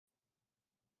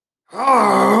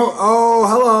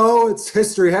Hello. It's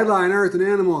History Headline Earth and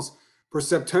Animals for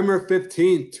September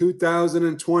 15th,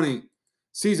 2020.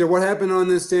 Caesar, what happened on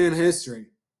this day in history?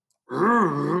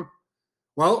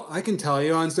 Well, I can tell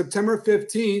you on September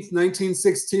 15th,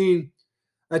 1916,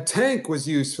 a tank was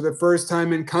used for the first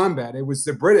time in combat. It was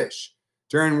the British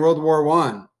during World War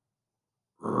I.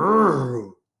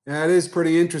 Yeah, it is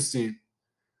pretty interesting.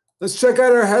 Let's check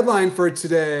out our headline for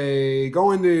today.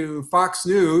 Going to Fox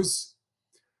News.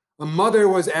 A mother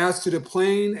was asked to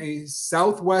deplane a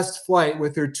Southwest flight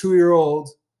with her 2-year-old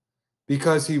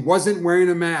because he wasn't wearing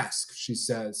a mask, she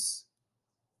says.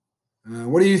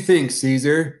 What do you think,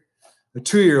 Caesar? A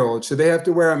 2-year-old, should they have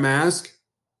to wear a mask?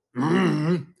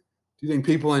 Do you think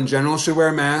people in general should wear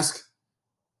a mask?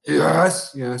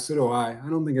 Yes. Yeah, so do I. I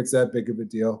don't think it's that big of a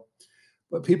deal.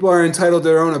 But people are entitled to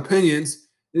their own opinions.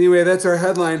 Anyway, that's our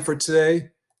headline for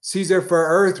today. Caesar, for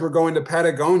Earth, we're going to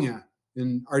Patagonia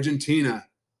in Argentina.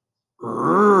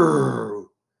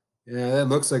 Yeah, that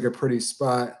looks like a pretty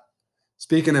spot.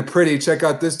 Speaking of pretty, check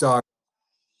out this dog.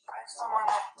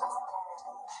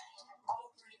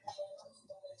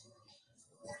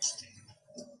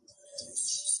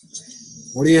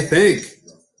 What do you think?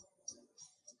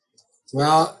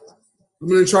 Well, I'm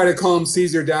going to try to calm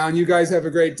Caesar down. You guys have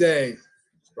a great day.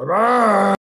 Bye-bye.